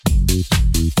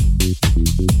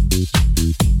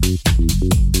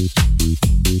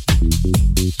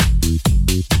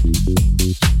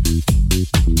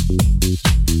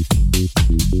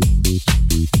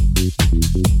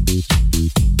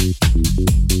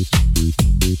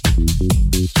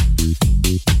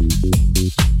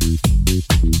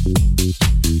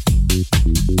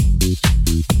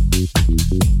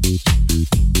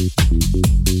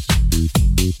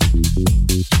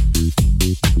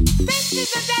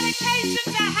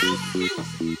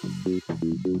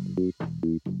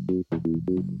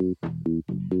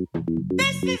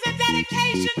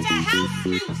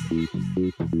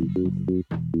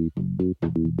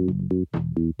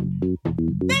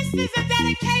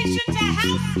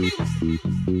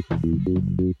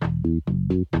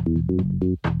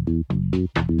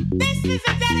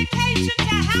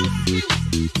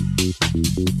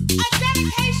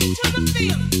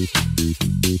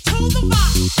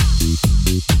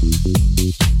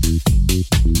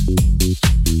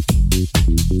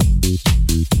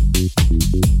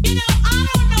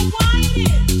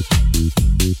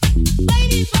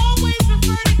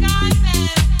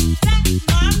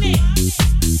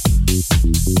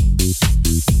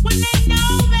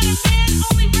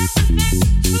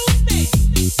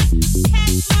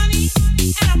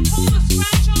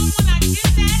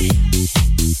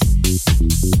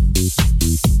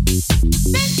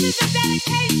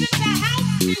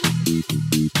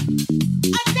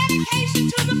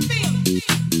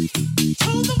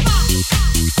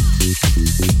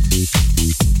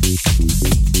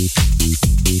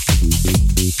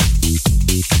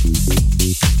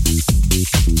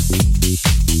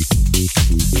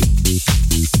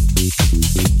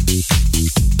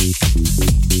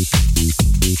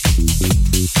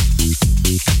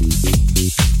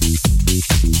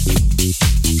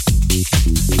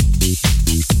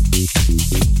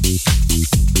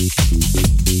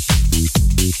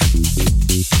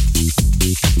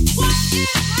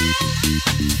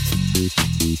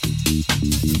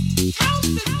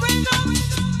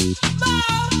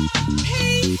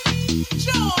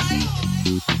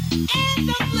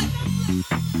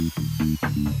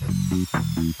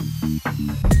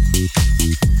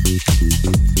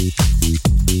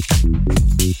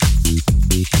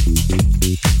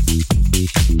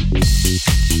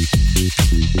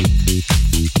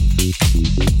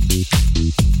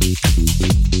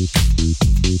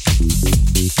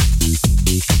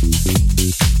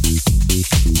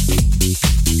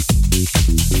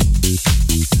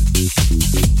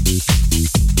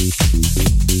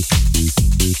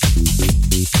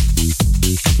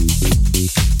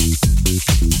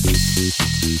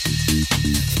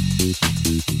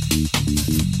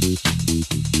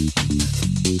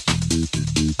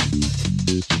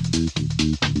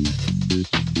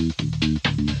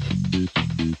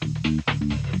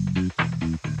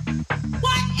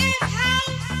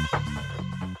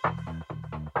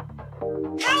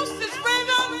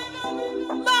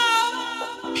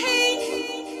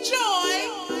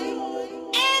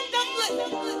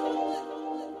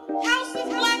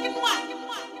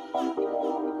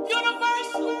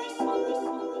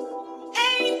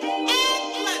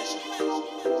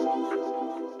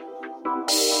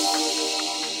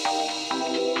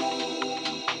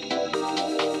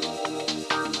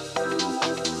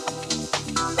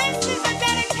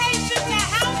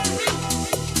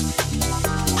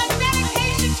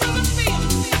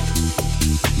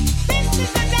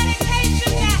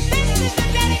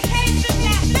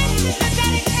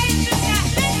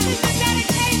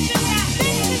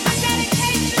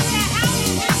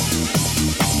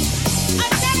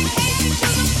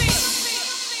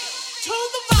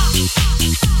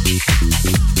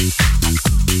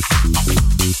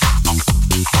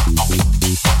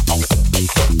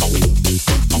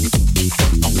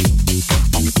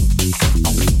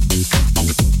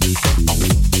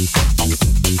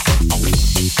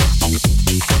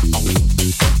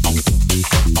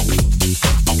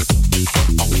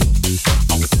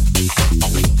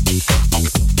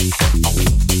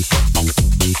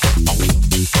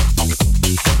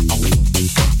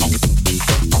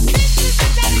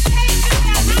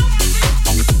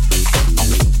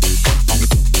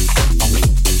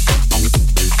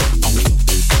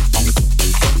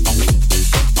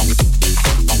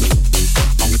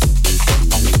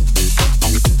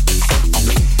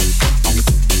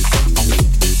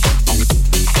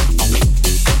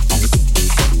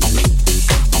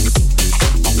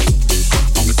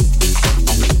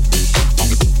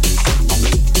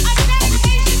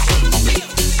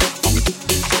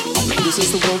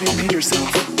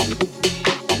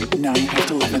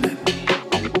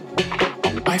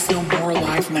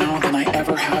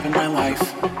in my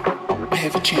life, I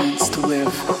have a chance to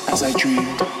live as I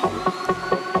dreamed.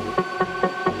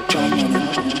 John Lennon.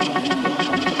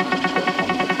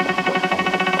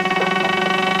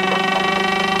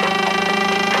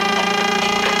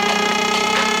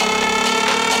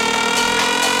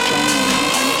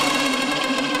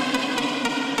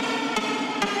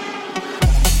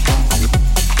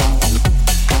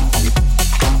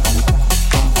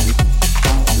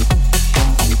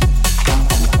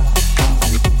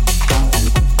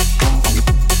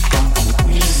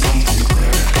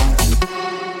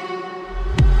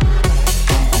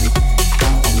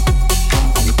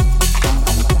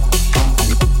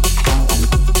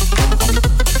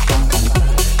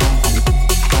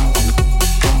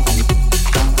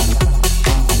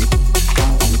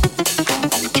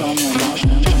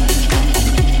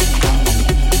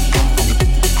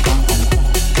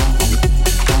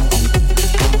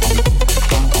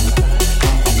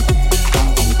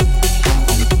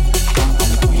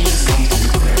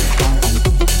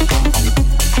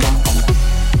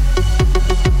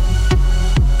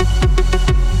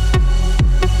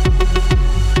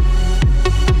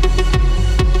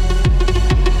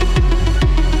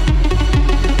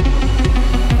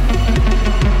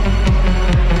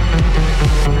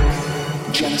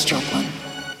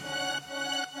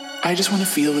 I just want to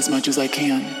feel as much as I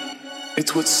can.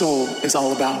 It's what soul is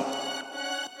all about.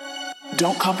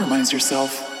 Don't compromise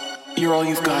yourself. You're all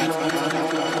you've got.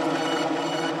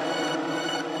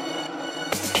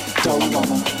 Dalai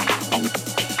Lama.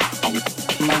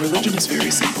 My religion is very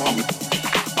simple.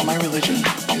 My religion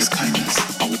is kindness.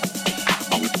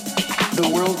 The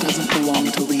world doesn't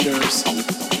belong to leaders.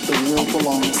 The world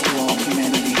belongs to all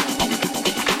humanity.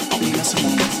 Nina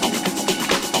Simone.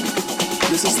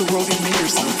 This is the world you made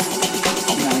yourself.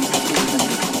 Now you have to live in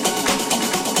it.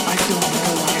 I feel more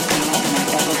alive now than I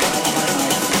ever have in my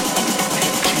life. I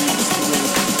have a chance to live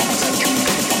as I dream.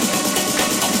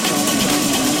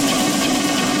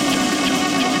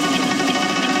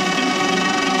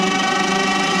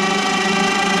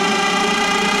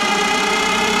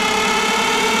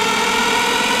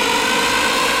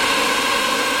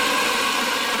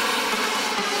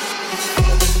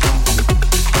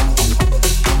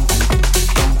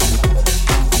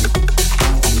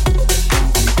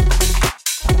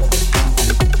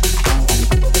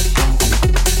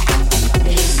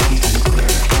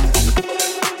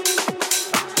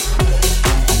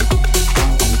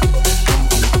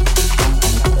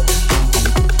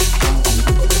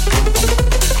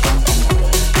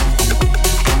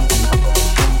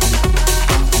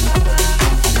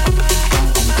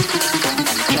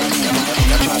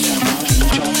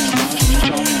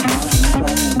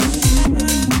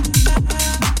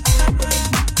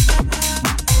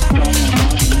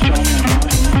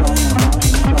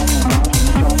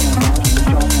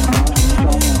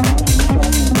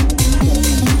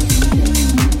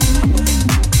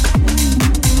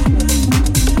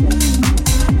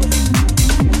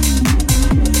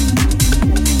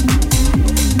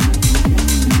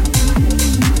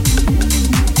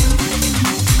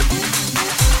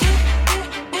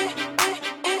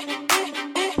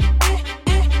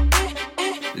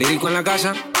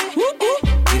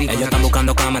 Ellos están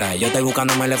buscando cámaras, yo estoy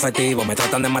buscándome el efectivo. Me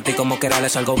tratan de matar como que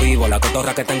les salgo vivo. La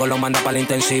cotorra que tengo lo manda para el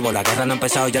intensivo. La guerra no ha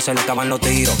empezado y ya se le acaban los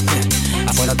tiros.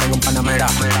 Afuera tengo un panamera.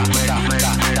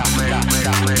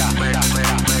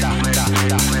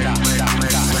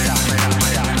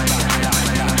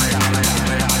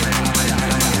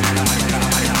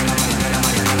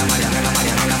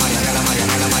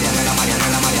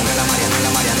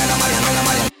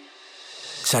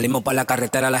 Salimos para la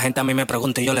carretera, la gente a mí me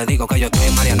pregunta y yo le digo que yo estoy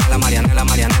en Marianela, Marianela,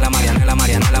 Marianela, Marianela,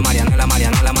 Marianela, Marianela,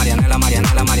 Marianela, Marianela,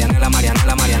 Marianela,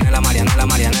 Marianela, Marianela, Marianela, Marianela,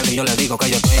 Marianela, y yo le digo que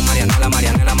yo estoy en Marianela,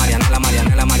 Marianela, Marianela,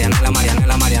 Marianela, Marianela,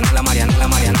 Marianela, Marianela, Marianela,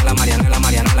 Marianela, Marianela,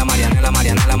 Marianela, Marianela,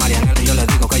 Marianela, Marianela, y yo le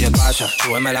digo que yo pasa.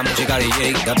 Súbeme la música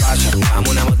DJ, ¿qué pasa? Dame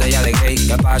una botella de gay,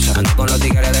 ¿qué pasa? Ando con los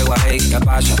tigres de Guay, ¿qué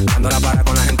pasa? Dando la para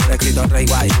con la gente de Cristo Rey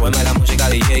Guay. Súbeme la música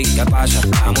DJ, ¿qué pasa?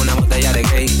 Dame una botella de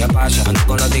gay, ¿qué pasa? Ando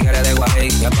con los tigres de Guay,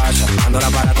 ¿qué pasa? Dando la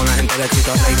para con la gente de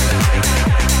Cristo Rey.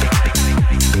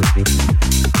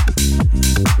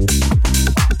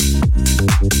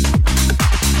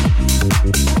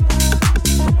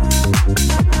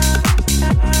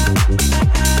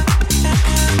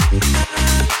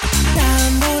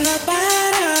 Dándolo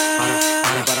para.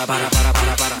 Dándolo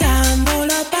para.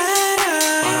 Dándolo para.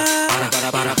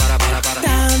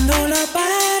 Dándolo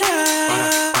para.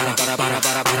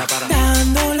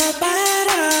 Dándolo para.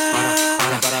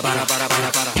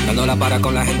 Dando la para para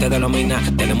con la gente de los minas.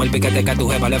 Tenemos el piquete que a tu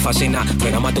jefa le fascina.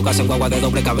 Frenamos a tu casa en guagua de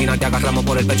doble cabina. Te agarramos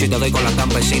por el pecho y te doy con las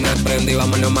campesinas. Prendí,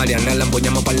 vámonos Marianela.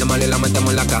 Empuñamos par de mal y la metemos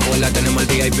en la cajuela. Tenemos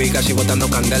el VIP casi botando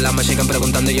candela. Me siguen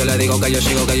preguntando y yo le digo que yo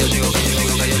sigo, que yo sigo, que yo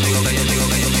sigo, que yo sigo, que yo sigo,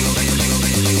 que yo sigo, que yo sigo, que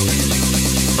yo sigo, que yo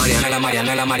sigo. Marianela,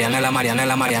 Marianela, Marianela,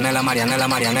 Marianela, Marianela, Marianela,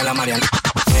 Marianela, Marianela.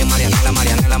 Marianela,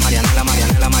 Marianela, Marianela,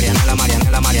 Marianela, Marianela, Marianela,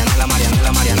 Marianela, Marianela,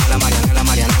 Marianela, Marianela,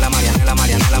 Marianela, Marianela,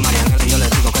 Marianela, Marianela. Yo les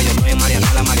digo que yo estoy en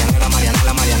Marianela, Marianela,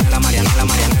 Marianela, Marianela, Marianela,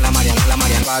 Marianela, Marianela,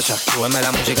 Marianela. Pasa, súbeme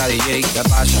la música DJ, ¿qué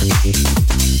pasa?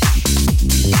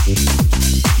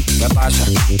 ¿Qué pasa?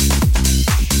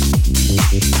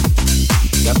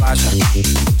 ¿Qué pasa?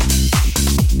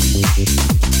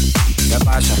 ¿Qué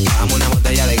pasa? Dame una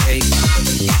botella de gay.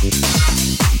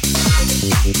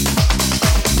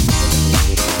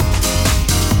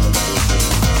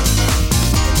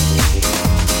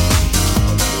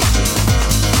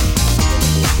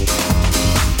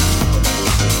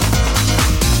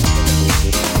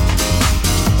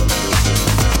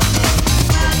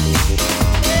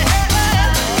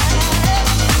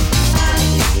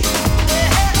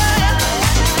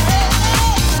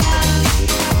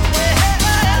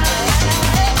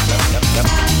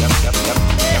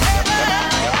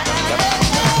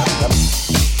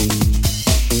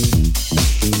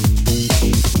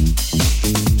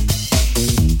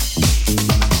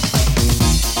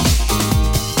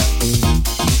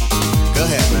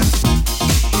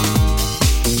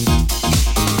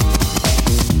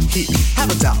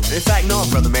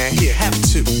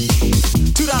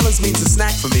 Means a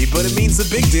snack for me, but it means a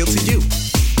big deal to you.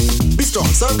 Be strong,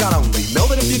 serve God only. Know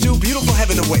that if you do, beautiful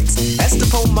heaven awaits. Esther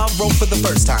pulled my rope for the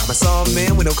first time. I saw a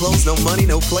man with no clothes, no money,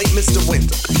 no plate, Mr.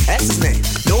 Wendell. That's his name.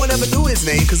 No one ever knew his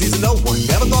name, cause he's a no one.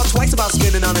 Never thought twice about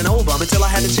spending on an old bum until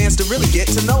I had a chance to really get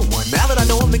to know one. Now that I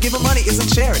know him, to give him money isn't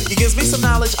charity. He gives me some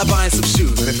knowledge, I buy him some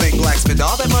shoes. And if think blacks spend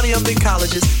all that money on big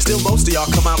colleges, still most of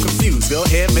y'all come out confused. Go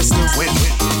ahead, Mr. Wendell.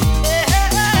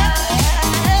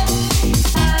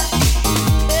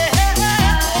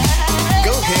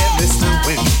 Mr.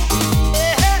 Wendell.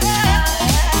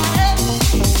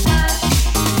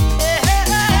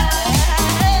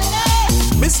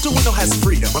 Mr. Wendell has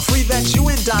freedom, a free that you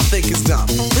and I think is dumb.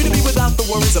 Free to be without the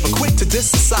worries of a quick to diss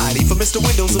society. For Mr.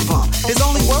 Wendell's a bum. His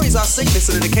only worries are sickness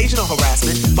and an occasional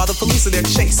harassment by the police in their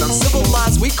chase.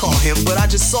 Uncivilized we call him, but I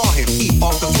just saw him eat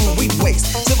off the food we waste.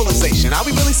 Civilization, are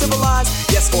we really civilized?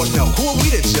 Yes or no? Who are we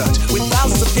to judge? When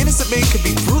thousands of innocent men could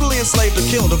be brutally enslaved or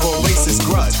killed over a racist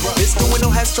grudge. Mr.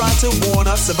 Wendell has tried to warn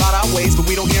us about our ways, but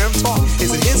we don't hear him talk.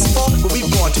 Is it his fault? But we've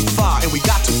gone too far, and we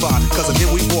got too far, cause of him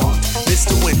we walked.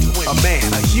 Mr. Wendell, a man,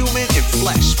 a human in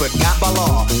flesh, but not by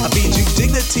law. I bid you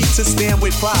dignity to stand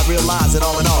with pride. Realize that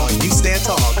all in all, you stand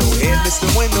tall. Go ahead, Mr.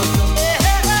 Wendell.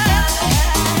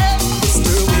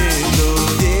 Mr. Wendell,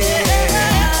 yeah,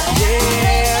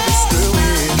 yeah, Mr.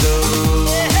 Wendell.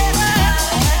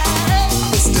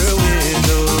 Mr.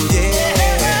 Wendell, yeah,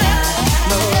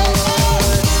 Lord.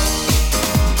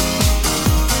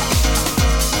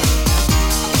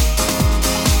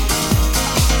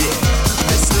 Yeah,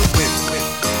 Mr. Wendell.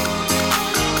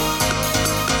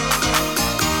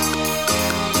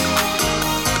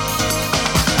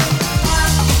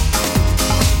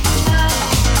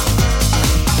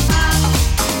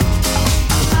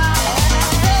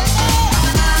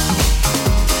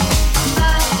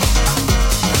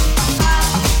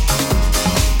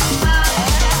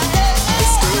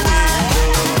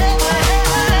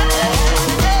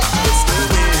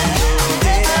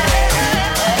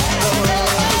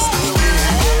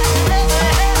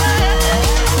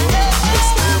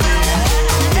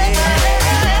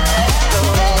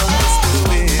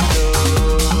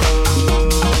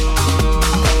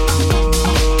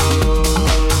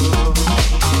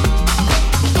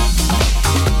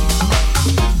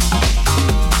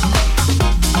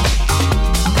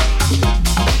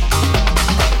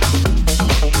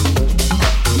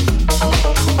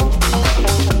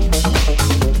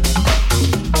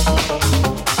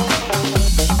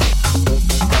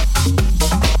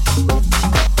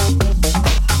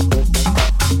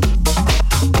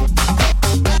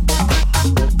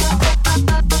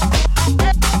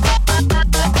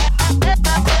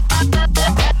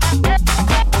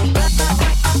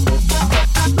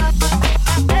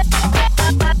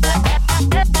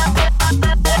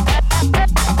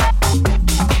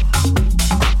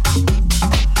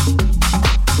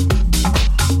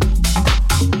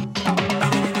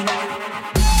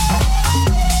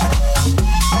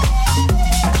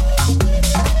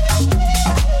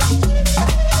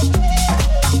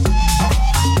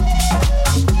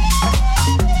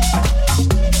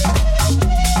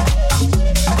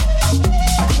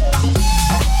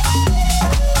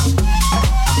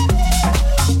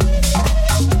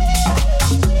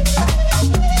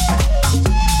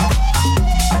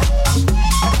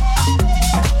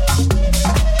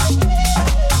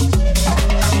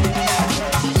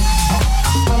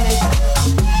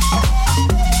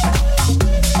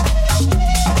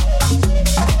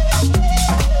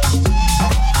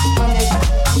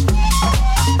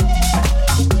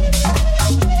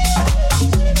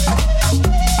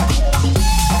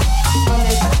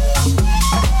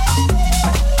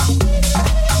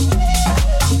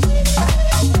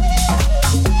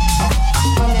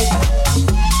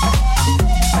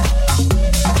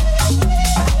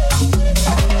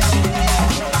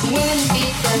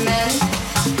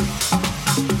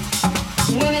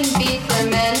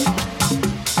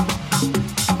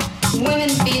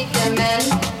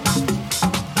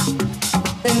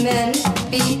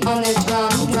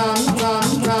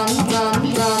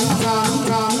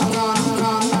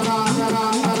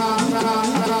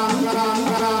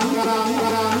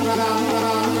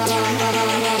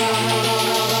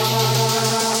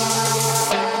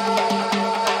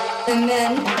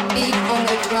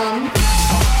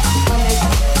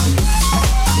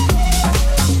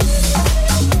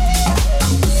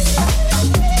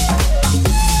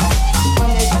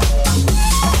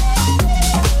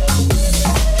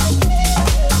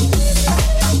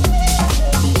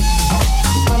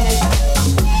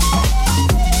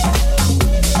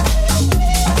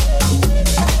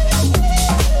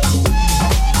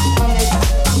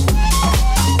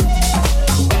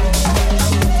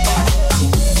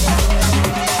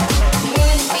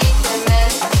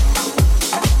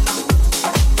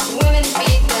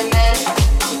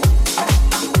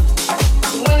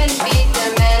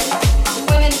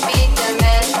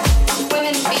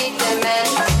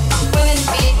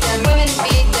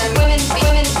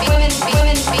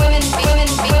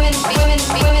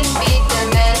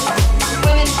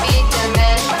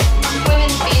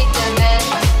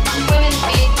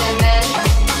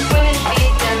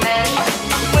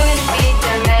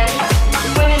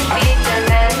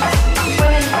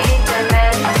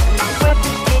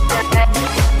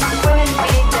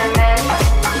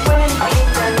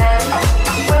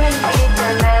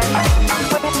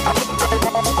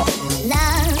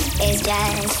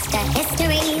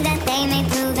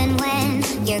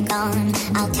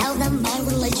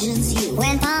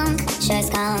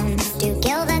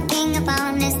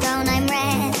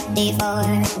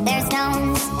 There's